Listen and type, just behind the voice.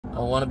I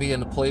want to be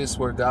in a place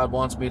where God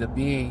wants me to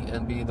be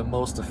and be the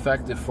most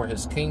effective for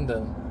His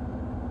kingdom.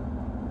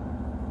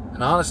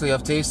 And honestly,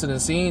 I've tasted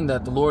and seen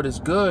that the Lord is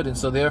good, and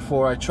so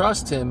therefore I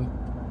trust Him.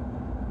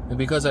 And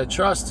because I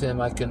trust Him,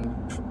 I can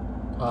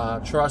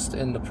trust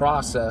in the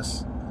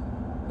process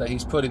that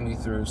He's putting me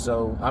through.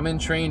 So I'm in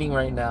training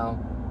right now,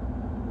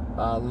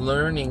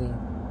 learning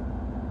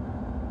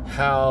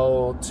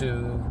how to,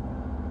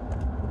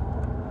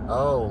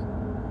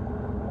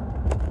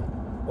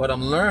 what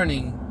I'm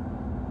learning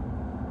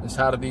is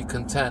how to be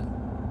content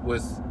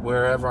with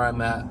wherever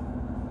I'm at.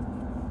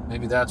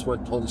 Maybe that's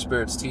what Holy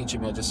Spirit's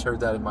teaching me. I just heard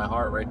that in my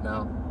heart right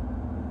now.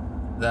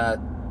 That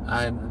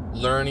I'm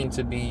learning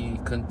to be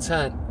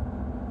content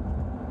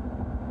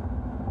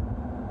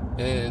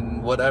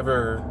in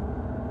whatever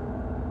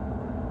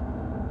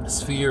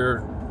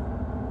sphere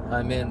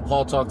I'm in.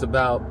 Paul talked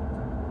about,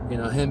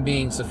 Him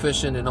being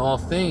sufficient in all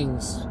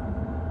things,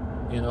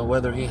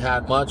 whether He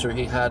had much or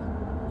He had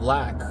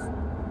lack.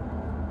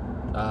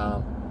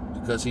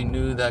 Because He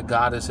knew that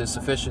God is His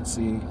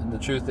sufficiency, and the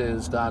truth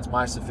is God's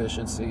my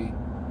sufficiency.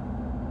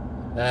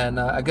 And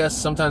I guess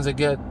sometimes I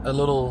get a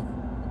little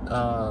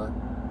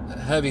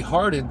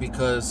heavy-hearted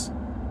because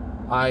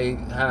I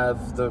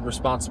have the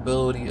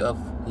responsibility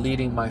of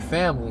leading my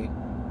family.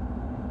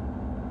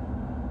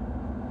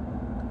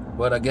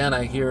 But again,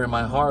 I hear in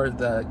my heart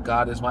that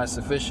God is my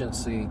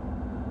sufficiency.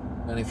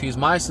 And if He's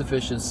my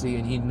sufficiency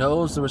and He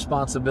knows the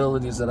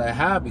responsibilities that I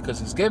have because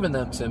He's given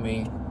them to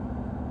me,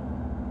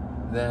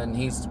 then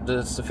He's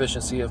the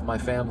sufficiency of my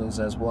families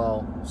as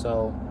well.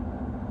 So,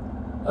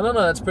 I don't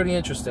know, that's pretty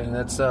interesting.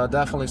 That's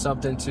definitely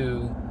something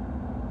to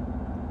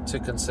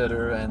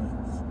consider and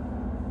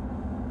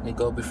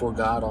go before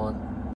God on.